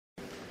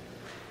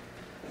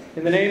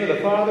In the name of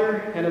the Father,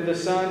 and of the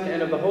Son,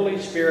 and of the Holy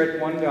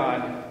Spirit, one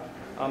God.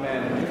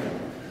 Amen.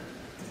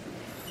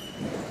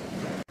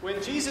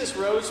 When Jesus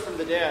rose from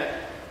the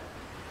dead,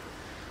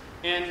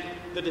 and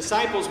the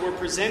disciples were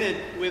presented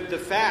with the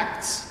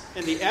facts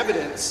and the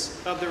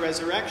evidence of the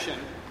resurrection,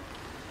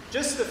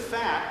 just the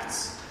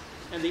facts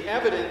and the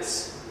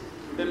evidence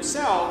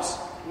themselves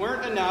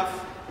weren't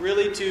enough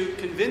really to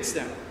convince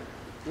them,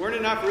 weren't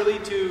enough really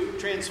to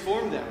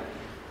transform them,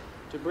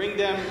 to bring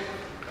them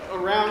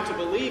around to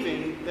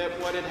believing that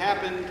what had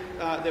happened,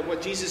 that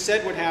what Jesus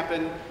said would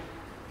happen,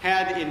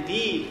 had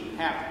indeed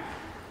happened.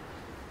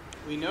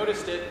 We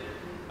noticed it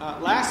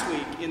last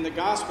week in the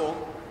Gospel,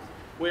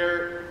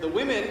 where the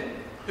women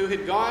who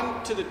had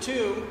gone to the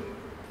tomb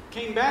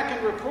came back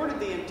and reported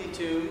the empty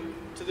tomb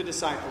to the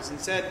disciples and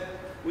said,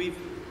 we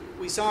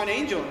saw an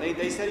angel, and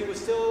they said he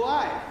was still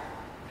alive.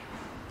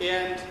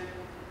 And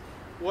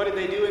what did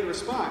they do in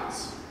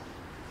response?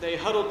 They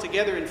huddled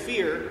together in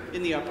fear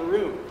in the upper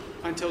room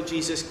until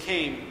Jesus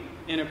came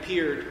and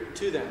appeared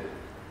to them.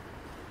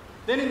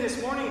 Then in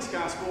this morning's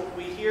Gospel,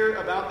 we hear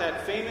about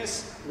that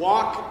famous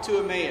walk to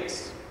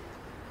Emmaus,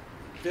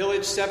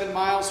 village 7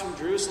 miles from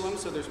Jerusalem,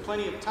 so there's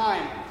plenty of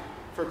time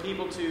for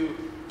people to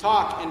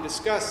talk and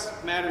discuss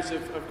matters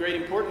of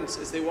great importance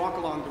as they walk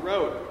along the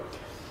road.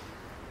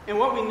 And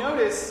what we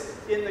notice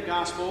in the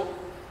Gospel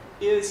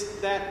is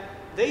that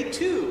they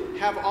too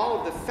have all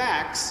of the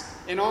facts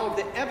and all of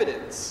the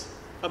evidence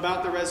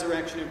about the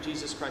resurrection of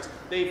Jesus Christ.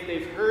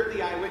 They've heard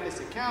the eyewitness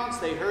accounts,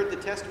 they heard the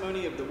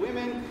testimony of the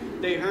women,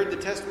 they heard the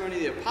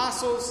testimony of the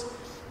apostles,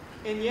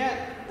 and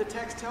yet the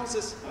text tells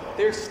us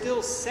they're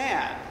still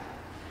sad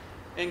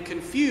and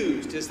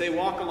confused as they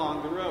walk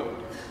along the road.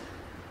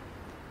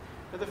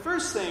 Now, the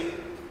first thing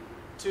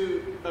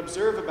to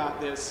observe about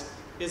this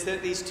is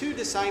that these two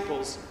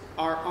disciples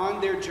are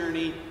on their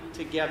journey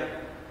together.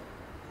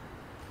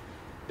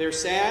 They're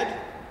sad,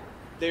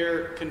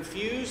 they're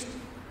confused,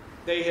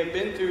 they have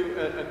been through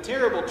a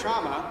terrible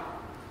trauma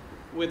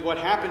with what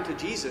happened to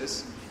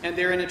Jesus, and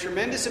they're in a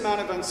tremendous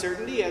amount of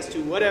uncertainty as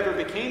to whatever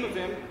became of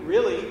him,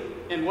 really,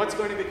 and what's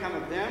going to become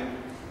of them.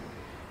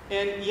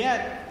 And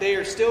yet, they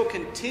are still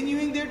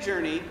continuing their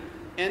journey,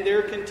 and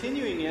they're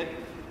continuing it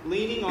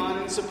leaning on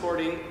and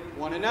supporting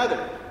one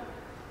another.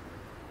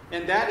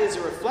 And that is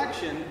a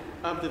reflection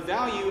of the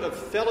value of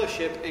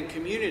fellowship and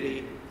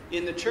community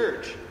in the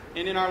church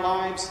and in our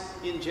lives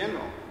in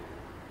general,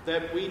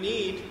 that we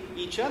need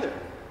each other.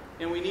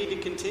 And we need to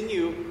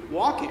continue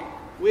walking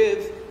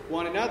with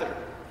one another.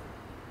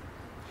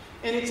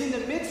 And it's in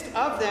the midst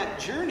of that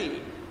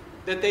journey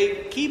that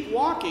they keep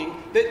walking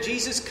that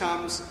Jesus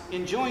comes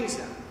and joins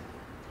them.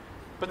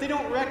 But they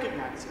don't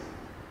recognize him.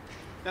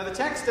 Now the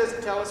text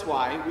doesn't tell us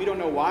why. We don't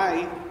know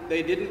why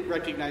they didn't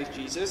recognize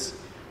Jesus.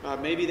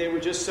 Maybe they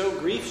were just so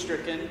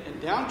grief-stricken and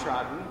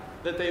downtrodden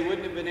that they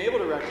wouldn't have been able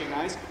to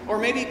recognize. Or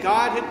maybe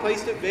God had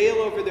placed a veil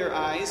over their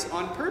eyes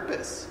on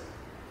purpose,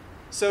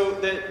 so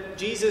that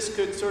Jesus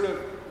could sort of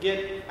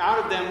get out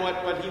of them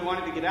what he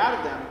wanted to get out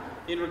of them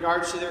in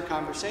regards to their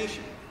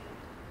conversation.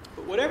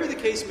 But whatever the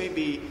case may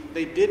be,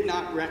 they did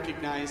not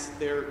recognize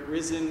their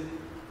risen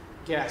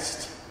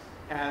guest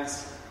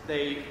as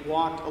they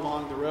walked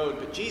along the road.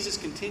 But Jesus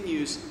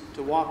continues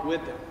to walk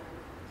with them.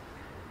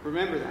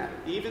 Remember that.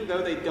 Even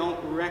though they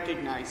don't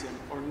recognize him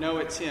or know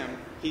it's him,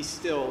 he's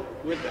still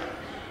with them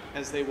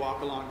as they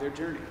walk along their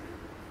journey.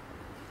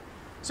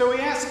 So we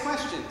ask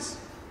questions.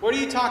 What are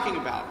you talking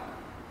about?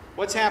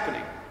 What's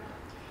happening?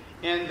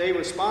 And they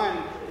respond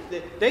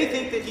that they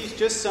think that he's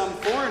just some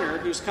foreigner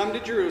who's come to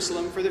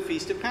Jerusalem for the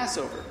feast of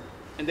Passover.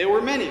 And there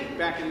were many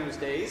back in those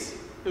days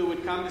who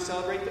would come to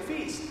celebrate the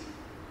feast.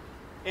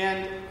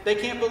 And they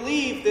can't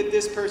believe that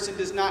this person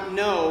does not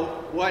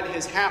know what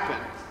has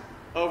happened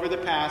over the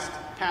past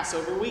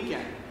Passover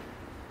weekend.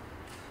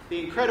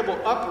 The incredible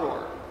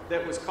uproar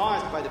that was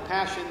caused by the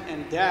passion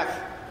and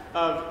death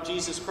of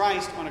Jesus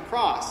Christ on a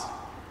cross.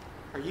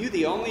 Are you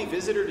the only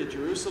visitor to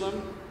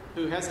Jerusalem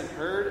who hasn't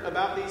heard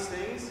about these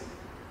things?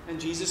 And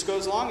Jesus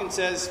goes along and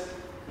says,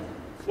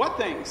 what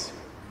things?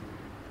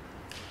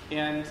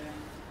 And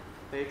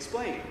they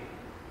explain.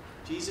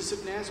 Jesus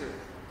of Nazareth,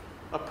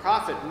 a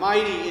prophet,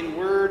 mighty in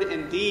word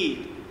and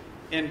deed,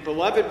 and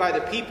beloved by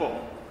the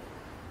people.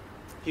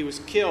 He was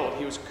killed.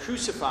 He was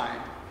crucified.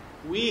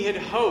 We had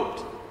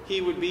hoped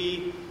he would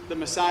be the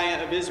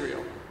Messiah of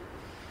Israel.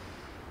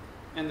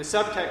 And the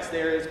subtext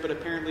there is, but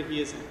apparently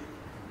he isn't.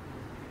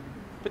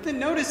 But then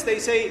notice they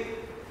say,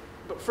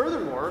 but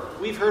furthermore,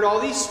 we've heard all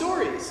these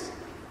stories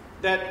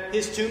that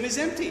his tomb is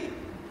empty,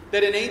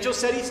 that an angel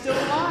said he's still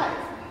alive,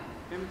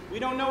 and we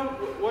don't know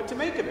what to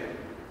make of it.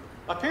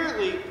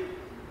 Apparently,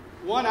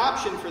 one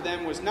option for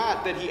them was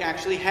not that he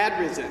actually had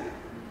risen.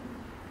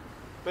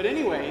 But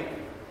anyway,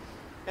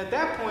 at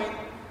that point,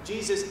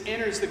 Jesus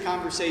enters the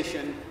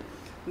conversation,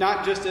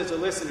 not just as a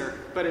listener,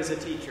 but as a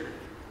teacher.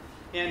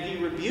 And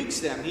he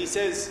rebukes them. He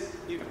says,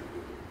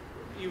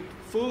 you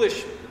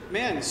foolish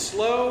men,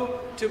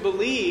 slow to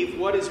believe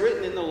what is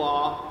written in the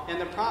law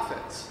and the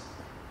prophets.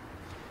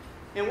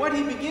 And what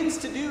he begins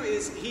to do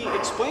is he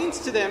explains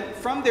to them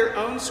from their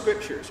own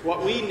scriptures,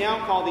 what we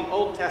now call the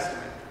Old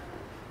Testament.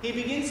 He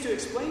begins to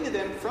explain to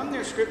them from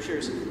their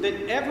scriptures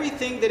that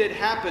everything that had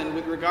happened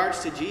with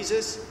regards to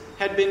Jesus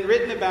had been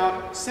written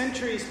about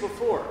centuries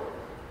before.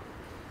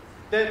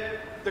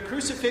 That the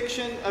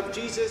crucifixion of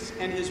Jesus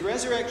and his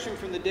resurrection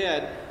from the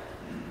dead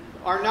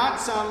are not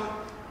some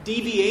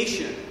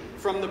deviation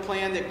from the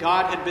plan that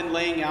God had been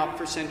laying out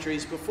for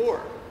centuries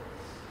before.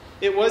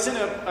 It wasn't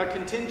a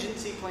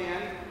contingency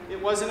plan.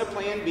 It wasn't a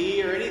plan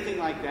B or anything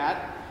like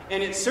that.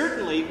 And it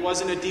certainly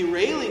wasn't a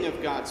derailing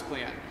of God's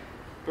plan.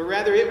 But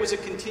rather it was a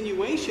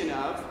continuation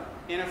of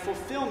and a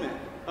fulfillment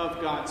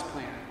of God's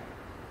plan.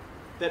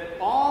 That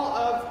all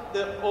of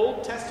the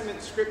Old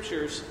Testament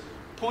scriptures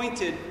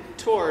pointed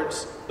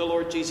towards the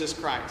Lord Jesus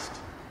Christ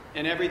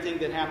and everything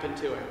that happened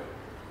to him.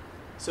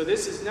 So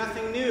this is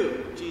nothing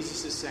new,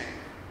 Jesus is saying.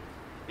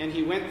 And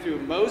he went through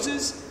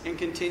Moses and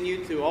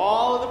continued through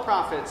all of the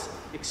prophets,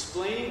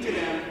 explaining to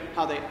them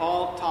how they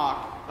all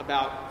talk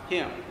about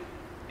him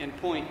and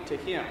point to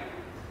him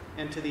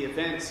and to the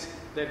events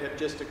that have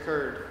just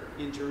occurred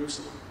in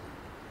Jerusalem.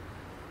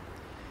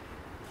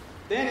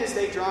 Then as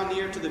they draw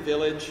near to the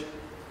village,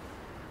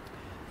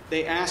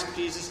 they ask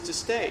Jesus to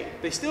stay.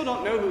 They still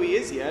don't know who he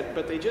is yet,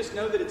 but they just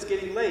know that it's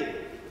getting late.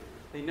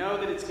 They know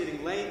that it's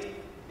getting late,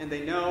 and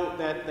they know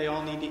that they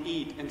all need to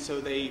eat. And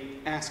so they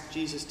ask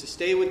Jesus to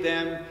stay with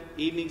them.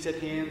 Evening's at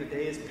hand, the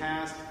day is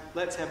past.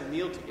 Let's have a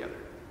meal together.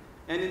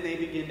 And then they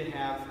begin to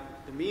have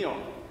the meal.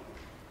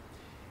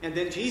 And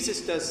then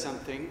Jesus does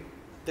something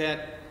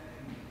that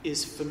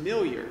is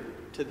familiar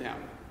to them.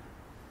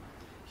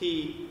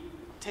 He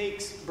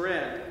takes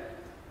bread.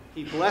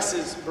 He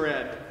blesses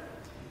bread.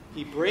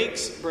 He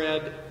breaks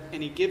bread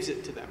and he gives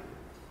it to them.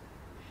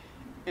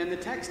 And the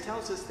text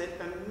tells us that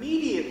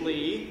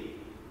immediately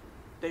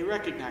they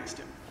recognized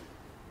him.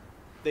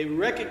 They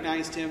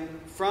recognized him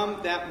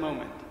from that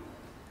moment.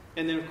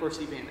 And then, of course,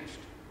 he vanished.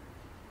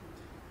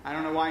 I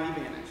don't know why he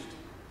vanished.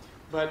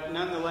 But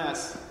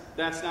nonetheless,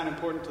 that's not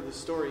important to the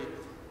story.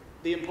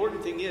 The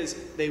important thing is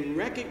they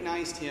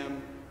recognized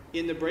him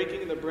in the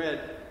breaking of the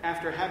bread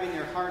after having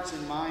their hearts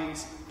and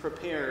minds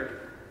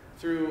prepared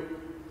through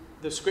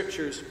the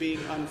scriptures being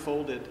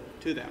unfolded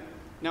to them.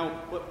 Now,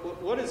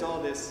 what does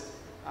all this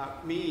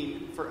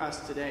mean for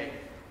us today?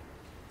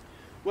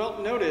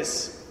 Well,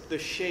 notice the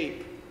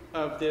shape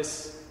of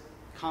this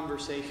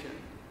conversation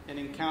and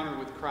encounter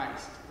with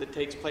Christ that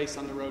takes place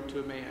on the road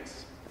to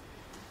Emmaus.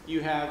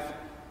 You have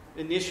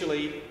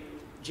initially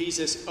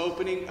Jesus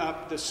opening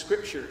up the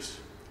scriptures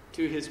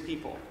to his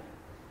people.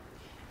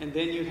 And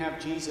then you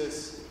have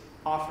Jesus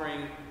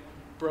offering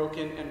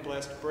broken and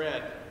blessed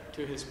bread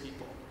to his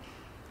people.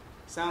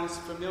 Sounds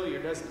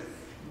familiar, doesn't it?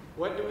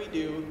 What do we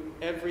do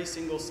every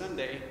single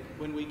Sunday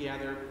when we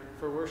gather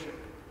for worship?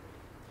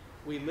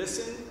 We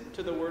listen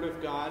to the Word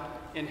of God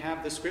and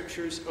have the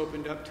Scriptures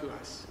opened up to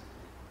us.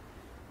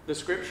 The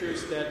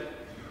Scriptures that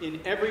in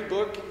every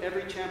book,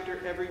 every chapter,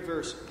 every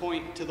verse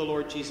point to the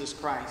Lord Jesus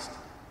Christ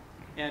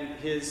and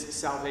his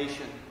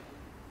salvation,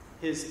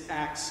 his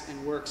acts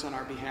and works on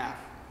our behalf.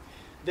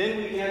 Then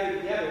we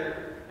gather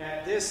together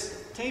at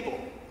this table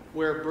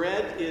where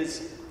bread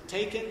is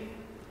taken,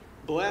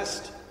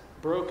 blessed,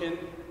 broken,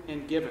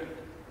 and given.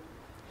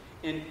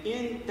 And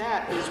in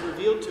that is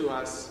revealed to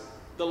us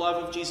the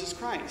love of Jesus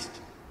Christ.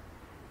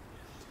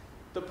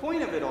 The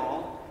point of it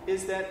all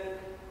is that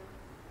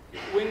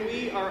when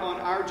we are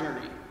on our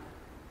journey,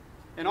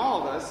 and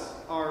all of us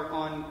are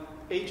on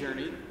a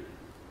journey,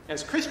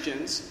 as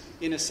Christians,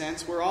 in a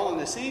sense, we're all on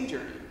the same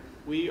journey.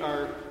 We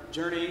are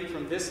journeying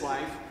from this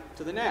life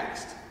to the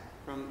next,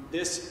 from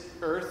this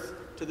earth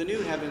to the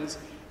new heavens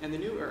and the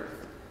new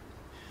earth.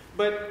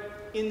 But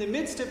in the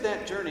midst of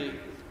that journey,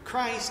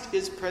 Christ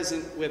is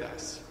present with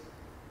us.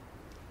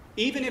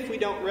 Even if we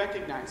don't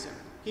recognize him,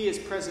 he is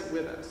present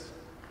with us.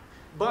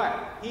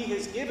 But he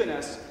has given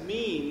us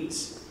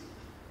means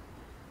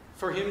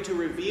for him to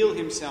reveal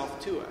himself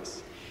to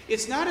us.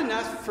 It's not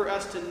enough for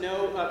us to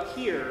know up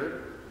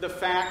here the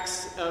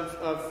facts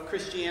of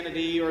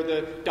Christianity or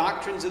the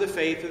doctrines of the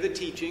faith or the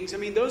teachings. I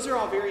mean, those are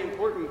all very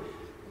important,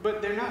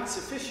 but they're not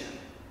sufficient.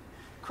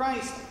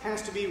 Christ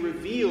has to be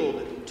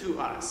revealed to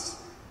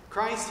us.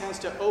 Christ has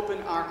to open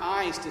our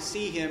eyes to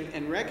see him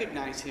and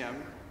recognize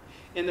him.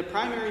 And the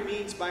primary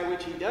means by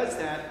which he does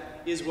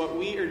that is what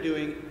we are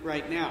doing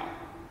right now.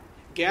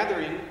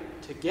 Gathering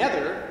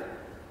together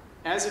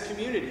as a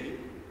community,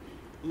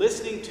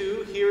 listening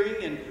to,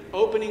 hearing, and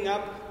opening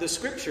up the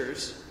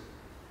scriptures,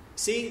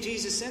 seeing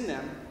Jesus in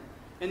them,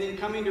 and then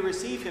coming to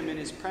receive him in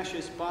his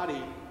precious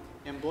body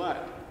and blood.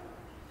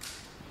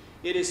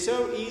 It is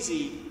so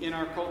easy in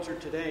our culture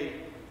today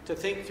to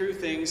think through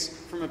things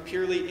from a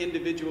purely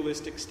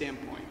individualistic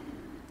standpoint.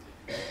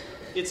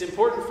 It's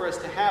important for us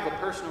to have a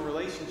personal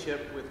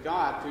relationship with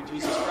God through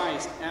Jesus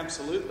Christ,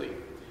 absolutely.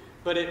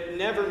 But it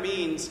never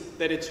means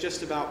that it's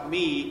just about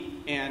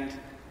me and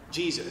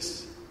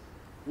Jesus.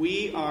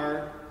 We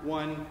are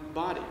one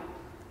body,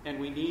 and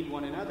we need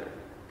one another.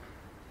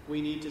 We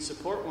need to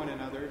support one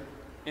another,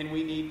 and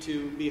we need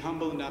to be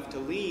humble enough to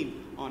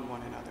lean on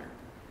one another.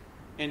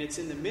 And it's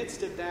in the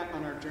midst of that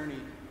on our journey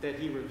that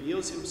he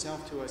reveals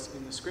himself to us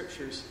in the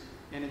Scriptures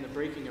and in the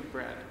breaking of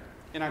bread.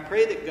 And I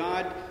pray that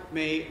God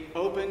may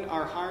open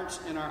our hearts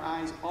and our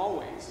eyes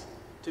always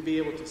to be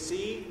able to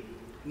see,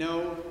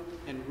 know,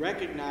 and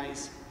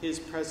recognize his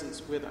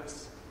presence with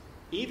us,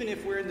 even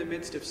if we're in the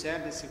midst of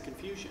sadness and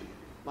confusion,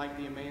 like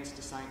the Emmaus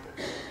disciples,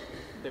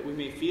 that we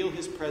may feel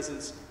his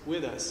presence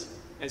with us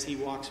as he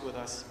walks with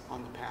us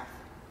on the path.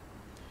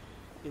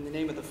 In the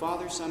name of the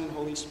Father, Son, and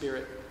Holy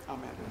Spirit,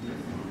 amen.